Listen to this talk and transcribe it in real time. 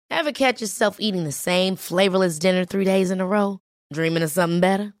Ever catch yourself eating the same flavorless dinner 3 days in a row? Dreaming of something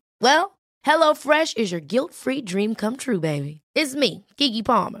better? Well, HelloFresh is your guilt-free dream come true, baby. It's me, Keke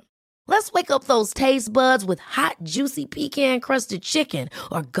Palmer. Let's wake up those taste buds with hot, juicy pecan-crusted chicken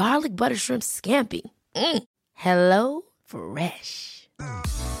or garlic butter shrimp scampi. Hello Fresh.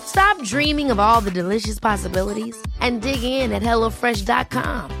 Stop dreaming of all the delicious possibilities and dig in at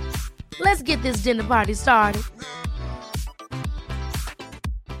HelloFresh.com. Let's get this dinner party started.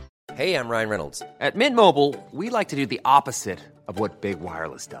 Hey, I'm Ryan Reynolds. At Mint Mobile, we like to do the opposite of what Big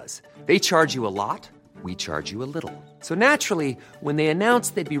Wireless does. They charge you a lot, we charge you a little. So naturally, when they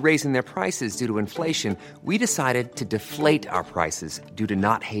announced they'd be raising their prices due to inflation, we decided to deflate our prices due to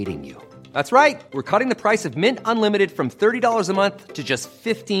not hating you. That's right. We're cutting the price of Mint Unlimited from $30 a month to just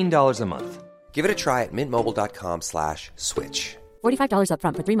 $15 a month. Give it a try at mintmobile.com/switch. $45 up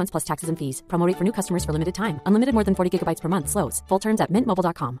front for 3 months plus taxes and fees. Promo rate for new customers for limited time. Unlimited more than 40 gigabytes per month. Slows full terms at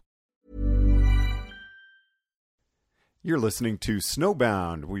mintmobile.com. You're listening to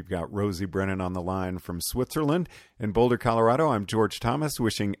Snowbound. We've got Rosie Brennan on the line from Switzerland. In Boulder, Colorado, I'm George Thomas,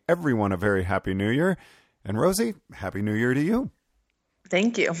 wishing everyone a very happy New Year. And Rosie, happy New Year to you.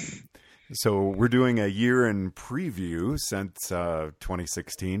 Thank you. So we're doing a year in preview since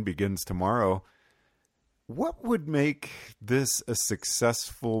 2016 begins tomorrow. What would make this a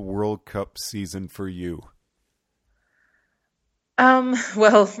successful World Cup season for you?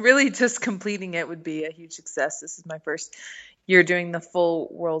 Well, really just completing it would be a huge success. This is my first year doing the full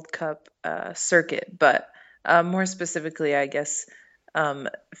World Cup circuit, but more specifically, I guess,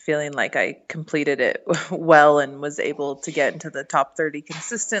 feeling like I completed it well and was able to get into the top 30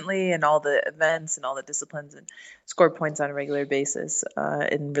 consistently in all the events and all the disciplines and score points on a regular basis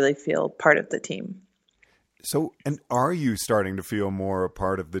and really feel part of the team. So, and are you starting to feel more a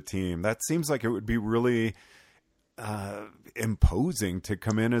part of the team? That seems like it would be really imposing to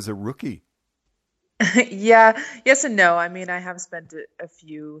come in as a rookie. Yeah, yes and no. I mean, I have spent a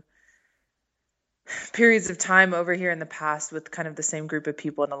few periods of time over here in the past with kind of the same group of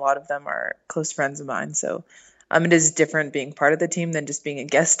people, and a lot of them are close friends of mine. So it is different being part of the team than just being a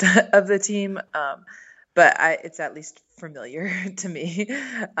guest of the team. But it's at least familiar to me.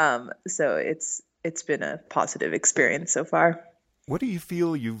 So it's been a positive experience so far. What do you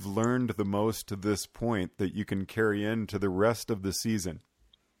feel you've learned the most to this point that you can carry into the rest of the season?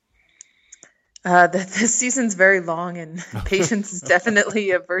 The season's very long, and patience is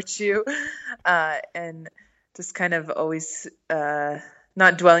definitely a virtue. And just kind of always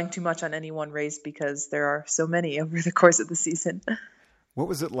not dwelling too much on any one race because there are so many over the course of the season. What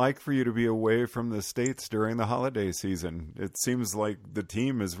was it like for you to be away from the States during the holiday season? It seems like the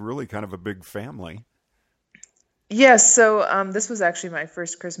team is really kind of a big family. Yes, so this was actually my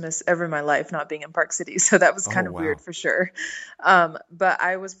first Christmas ever in my life not being in Park City, so that was kind of weird for sure. But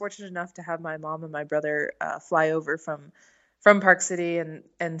I was fortunate enough to have my mom and my brother fly over from Park City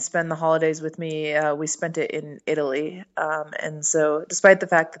and spend the holidays with me. We spent it in Italy, and so despite the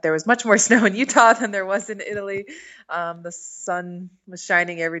fact that there was much more snow in Utah than there was in Italy, the sun was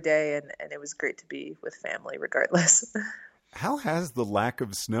shining every day, and it was great to be with family regardless. How has the lack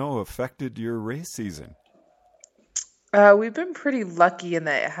of snow affected your race season? We've been pretty lucky in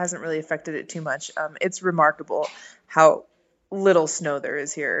that it hasn't really affected it too much. It's remarkable how little snow there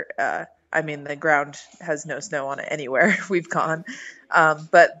is here. I mean, the ground has no snow on it anywhere we've gone.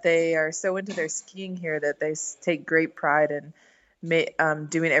 But they are so into their skiing here that they take great pride in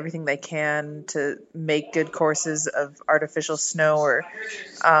doing everything they can to make good courses of artificial snow or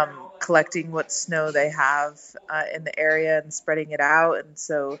collecting what snow they have in the area and spreading it out. And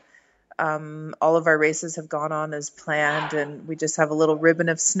so all of our races have gone on as planned, and we just have a little ribbon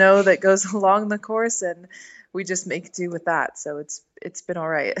of snow that goes along the course, and we just make do with that. So it's been all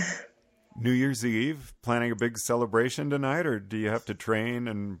right. New Year's Eve, planning a big celebration tonight, or do you have to train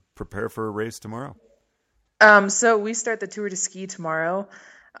and prepare for a race tomorrow? So we start the Tour de Ski tomorrow.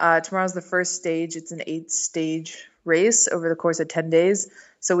 Tomorrow's the first stage. It's an 8-stage race over the course of 10 days.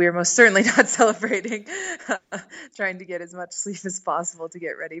 So we are most certainly not celebrating, trying to get as much sleep as possible to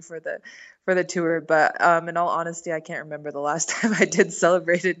get ready for the tour. But in all honesty, I can't remember the last time I did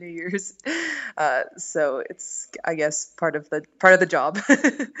celebrate New Year's. So it's, I guess, part of the job.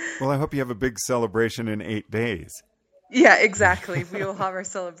 Well, I hope you have a big celebration in 8 days. Yeah, exactly. We will have our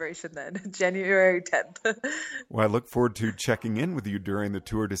celebration then, January 10th. Well, I look forward to checking in with you during the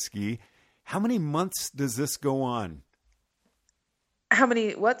Tour de Ski. How many months does this go on? How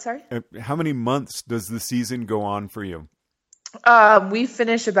many, what, sorry? How many months does the season go on for you? We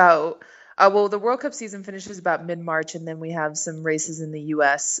finish about, the World Cup season finishes about mid-March, and then we have some races in the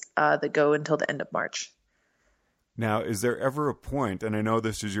U.S. That go until the end of March. Now, is there ever a point, and I know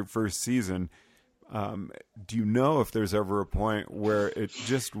this is your first season, do you know if there's ever a point where it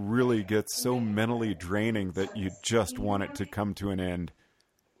just really gets so mentally draining that you just want it to come to an end?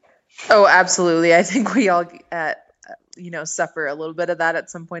 Oh, absolutely. I think we all suffer a little bit of that at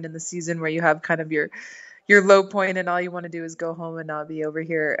some point in the season where you have kind of your low point and all you want to do is go home and not be over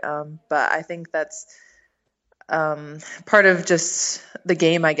here. But I think that's part of just the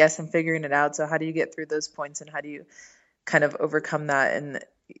game, I guess, and figuring it out. So how do you get through those points and how do you kind of overcome that and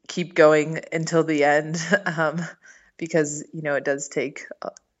keep going until the end? Because, it does take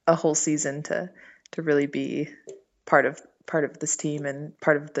a whole season to really be part of this team and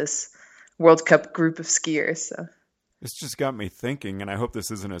part of this World Cup group of skiers. So. It's just got me thinking, and I hope this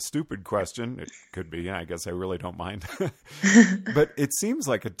isn't a stupid question. It could be. I guess I really don't mind. But it seems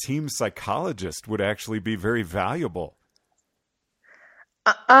like a team psychologist would actually be very valuable.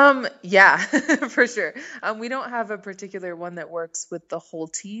 Yeah, for sure. We don't have a particular one that works with the whole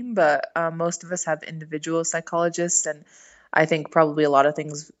team, but most of us have individual psychologists, and I think probably a lot of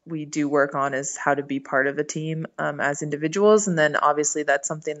things we do work on is how to be part of a team as individuals, and then obviously that's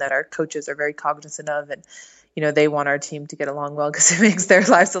something that our coaches are very cognizant of, and they want our team to get along well because it makes their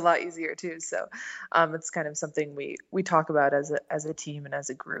lives a lot easier too. So it's kind of something we talk about as a team and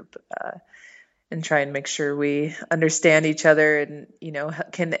as a group, and try and make sure we understand each other and,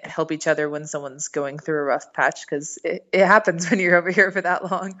 can help each other when someone's going through a rough patch, because it happens when you're over here for that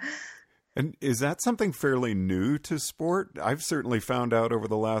long. And is that something fairly new to sport? I've certainly found out over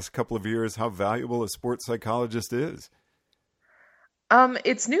the last couple of years how valuable a sports psychologist is.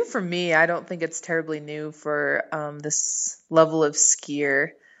 It's new for me. I don't think it's terribly new for this level of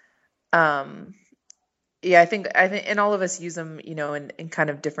skier. Yeah, I think, and all of us use them, in kind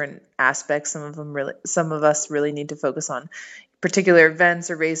of different aspects. Some of us really need to focus on particular events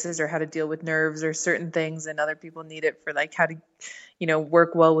or races or how to deal with nerves or certain things, and other people need it for like how to,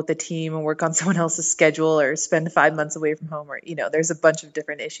 work well with the team and work on someone else's schedule or spend 5 months away from home, or, there's a bunch of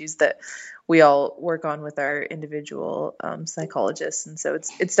different issues that we all work on with our individual psychologists. And so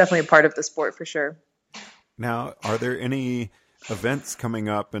it's definitely a part of the sport for sure. Now, are there any events coming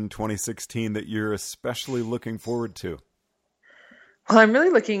up in 2016 that you're especially looking forward to? Well, I'm really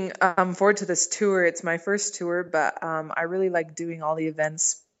looking forward to this tour. It's my first tour, but I really like doing all the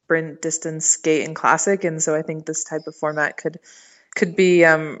events, sprint, distance, skate, and classic. And so I think this type of format could be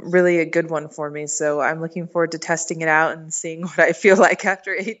really a good one for me. So I'm looking forward to testing it out and seeing what I feel like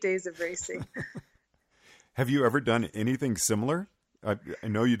after 8 days of racing. Have you ever done anything similar? I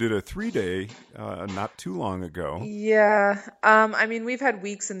know you did a 3-day not too long ago. Yeah. I mean, we've had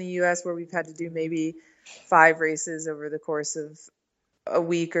weeks in the U.S. where we've had to do maybe 5 races over the course of a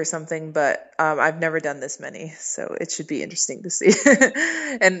week or something, but I've never done this many, so it should be interesting to see.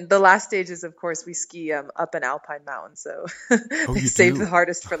 And the last stage is, of course, we ski up an alpine mountain, so they save the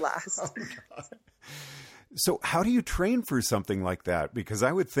hardest for last. Oh, so how do you train for something like that? Because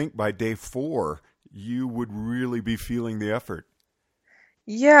I would think by day 4, you would really be feeling the effort.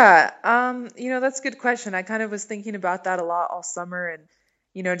 Yeah, that's a good question. I kind of was thinking about that a lot all summer,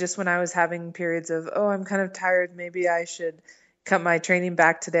 and, just when I was having periods of, I'm kind of tired, maybe I should cut my training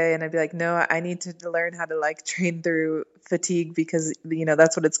back today. And I'd be like, no, I need to learn how to train through fatigue because,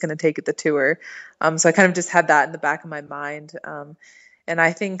 that's what it's going to take at the tour. So I kind of just had that in the back of my mind. And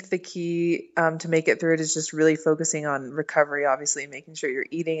I think the key to make it through it is just really focusing on recovery, obviously, making sure you're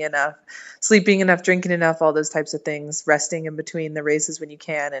eating enough, sleeping enough, drinking enough, all those types of things, resting in between the races when you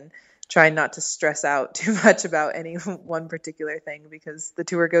can, and trying not to stress out too much about any one particular thing because the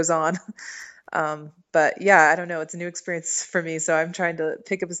tour goes on. But yeah, I don't know. It's a new experience for me. So I'm trying to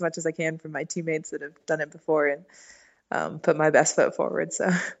pick up as much as I can from my teammates that have done it before and put my best foot forward. So.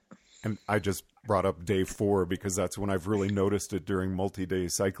 And I just brought up day 4 because that's when I've really noticed it during multi-day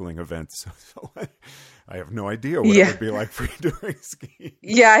cycling events. So I have no idea what it would be like for you during skiing.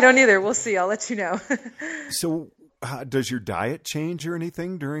 Yeah, I don't either. We'll see. I'll let you know. So does your diet change or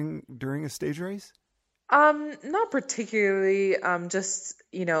anything during a stage race? Not particularly. Just,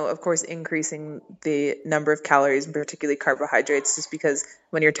 of course, increasing the number of calories and particularly carbohydrates, just because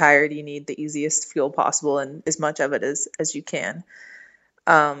when you're tired, you need the easiest fuel possible and as much of it as you can.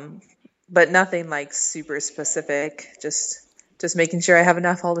 But nothing super specific, just making sure I have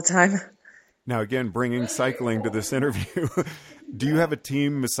enough all the time. Now, again, bringing cycling to this interview, do you have a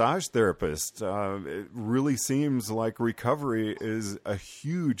team massage therapist? It really seems like recovery is a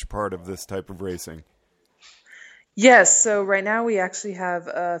huge part of this type of racing. Yes. So right now we actually have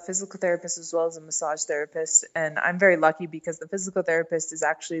a physical therapist as well as a massage therapist. And I'm very lucky because the physical therapist is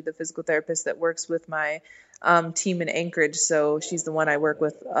actually the physical therapist that works with my team in Anchorage. So she's the one I work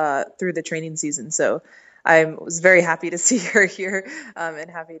with through the training season. So I was very happy to see her here and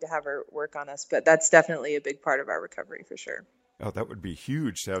happy to have her work on us. But that's definitely a big part of our recovery for sure. Oh, that would be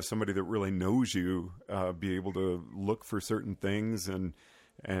huge to have somebody that really knows you be able to look for certain things and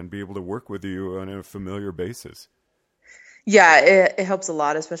be able to work with you on a familiar basis. Yeah, it helps a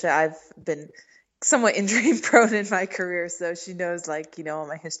lot, especially I've been somewhat injury prone in my career, so she knows all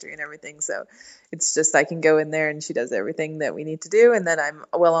my history and everything. So it's just I can go in there and she does everything that we need to do, and then I'm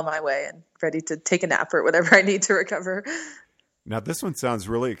well on my way and ready to take a nap or whatever I need to recover. Now, this one sounds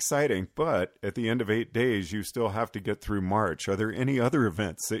really exciting, but at the end of 8 days, you still have to get through March. Are there any other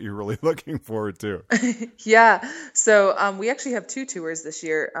events that you're really looking forward to? Yeah. So we actually have 2 tours this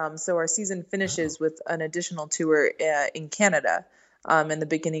year. So our season finishes with an additional tour in Canada in the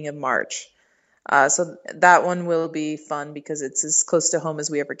beginning of March. So that one will be fun because it's as close to home as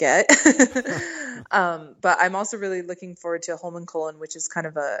we ever get. But I'm also really looking forward to Holmenkollen, which is kind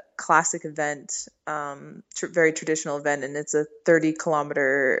of a classic event, very traditional event. And it's a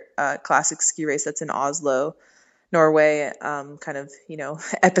 30-kilometer classic ski race that's in Oslo, Norway, kind of,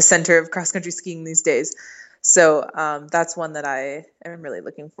 epicenter of cross-country skiing these days. So that's one that I am really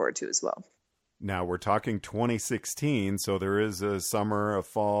looking forward to as well. Now, we're talking 2016, so there is a summer, a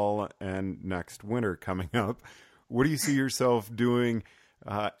fall, and next winter coming up. What do you see yourself doing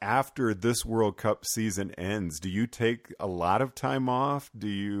after this World Cup season ends? Do you take a lot of time off?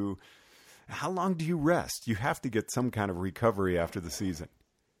 How long do you rest? You have to get some kind of recovery after the season.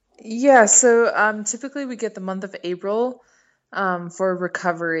 Yeah, so typically we get the month of April for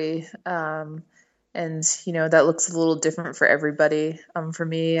recovery. And, that looks a little different for everybody. For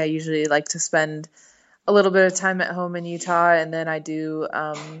me, I usually like to spend a little bit of time at home in Utah. And then I do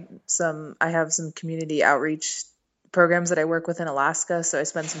I have some community outreach programs that I work with in Alaska. So I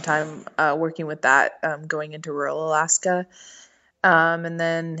spend some time working with that, going into rural Alaska. And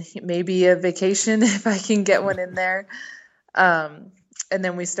then maybe a vacation if I can get one in there. And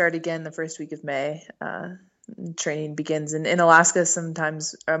then we start again the first week of May. Training begins in Alaska.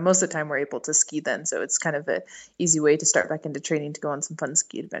 Sometimes, most of the time, we're able to ski then, so it's kind of an easy way to start back into training to go on some fun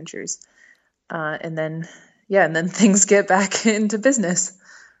ski adventures. And then things get back into business.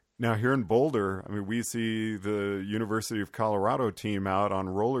 Now, here in Boulder, we see the University of Colorado team out on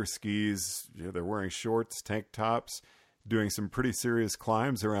roller skis. They're wearing shorts, tank tops, doing some pretty serious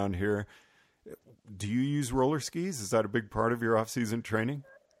climbs around here. Do you use roller skis? Is that a big part of your off-season training?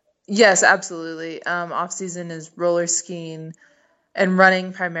 Yes, absolutely. Off season is roller skiing and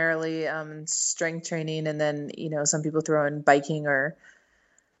running primarily, strength training, and then some people throw in biking or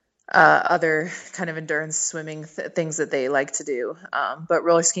other kind of endurance swimming things that they like to do. But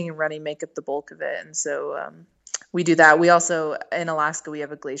roller skiing and running make up the bulk of it, and so we do that. We also in Alaska we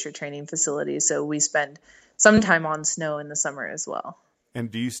have a glacier training facility, so we spend some time on snow in the summer as well. And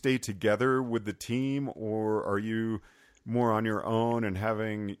do you stay together with the team, or are you more on your own and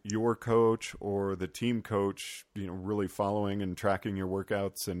having your coach or the team coach, really following and tracking your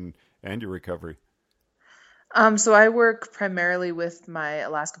workouts and your recovery? So I work primarily with my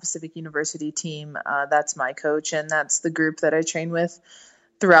Alaska Pacific University team. That's my coach, and that's the group that I train with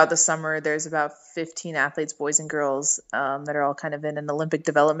throughout the summer. There's about 15 athletes, boys and girls, that are all kind of in an Olympic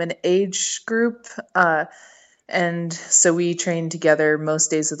development age group. And so we train together most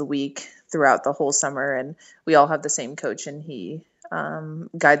days of the week throughout the whole summer, and we all have the same coach, and he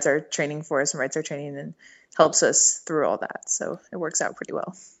guides our training for us and writes our training and helps us through all that. So it works out pretty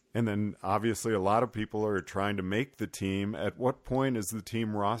well. And then obviously a lot of people are trying to make the team. At what point is the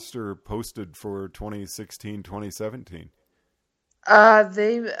team roster posted for 2016, 2017?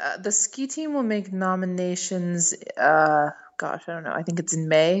 The ski team will make nominations. I don't know. I think it's in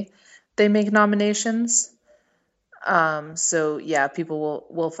May. They make nominations. So yeah, people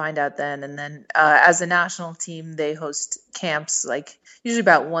will find out then. And then, as a national team, they host camps usually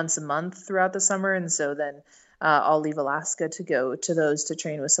about once a month throughout the summer. And so then, I'll leave Alaska to go to those to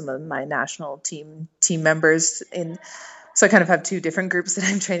train with some of my national team members so I kind of have 2 different groups that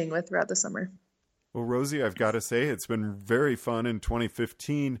I'm training with throughout the summer. Well, Rosie, I've got to say, it's been very fun in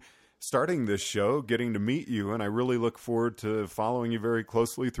 2015 starting this show, getting to meet you. And I really look forward to following you very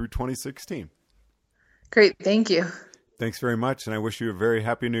closely through 2016. Great. Thank you. Thanks very much. And I wish you a very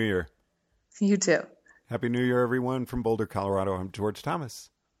happy New Year. You too. Happy New Year, everyone. From Boulder, Colorado, I'm George Thomas.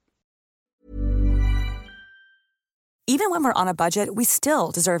 Even when we're on a budget, we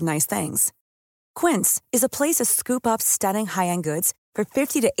still deserve nice things. Quince is a place to scoop up stunning high-end goods for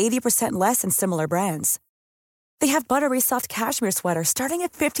 50 to 80% less than similar brands. They have buttery soft cashmere sweaters starting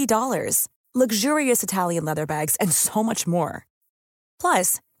at $50, luxurious Italian leather bags, and so much more.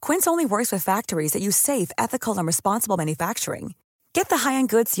 Plus, Quince only works with factories that use safe, ethical, and responsible manufacturing. Get the high-end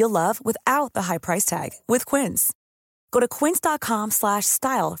goods you'll love without the high price tag with Quince. Go to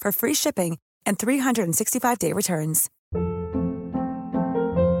quince.com/style for free shipping and 365-day returns.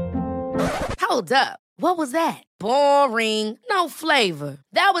 Hold up. What was that? Boring. No flavor.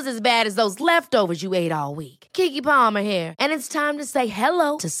 That was as bad as those leftovers you ate all week. Keke Palmer here, and it's time to say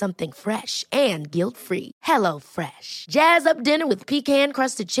hello to something fresh and guilt-free. Hello Fresh. Jazz up dinner with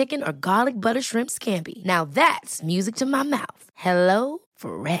pecan-crusted chicken or garlic butter shrimp scampi. Now that's music to my mouth. Hello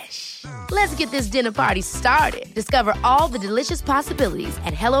Fresh. Let's get this dinner party started. Discover all the delicious possibilities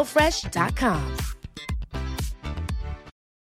at HelloFresh.com.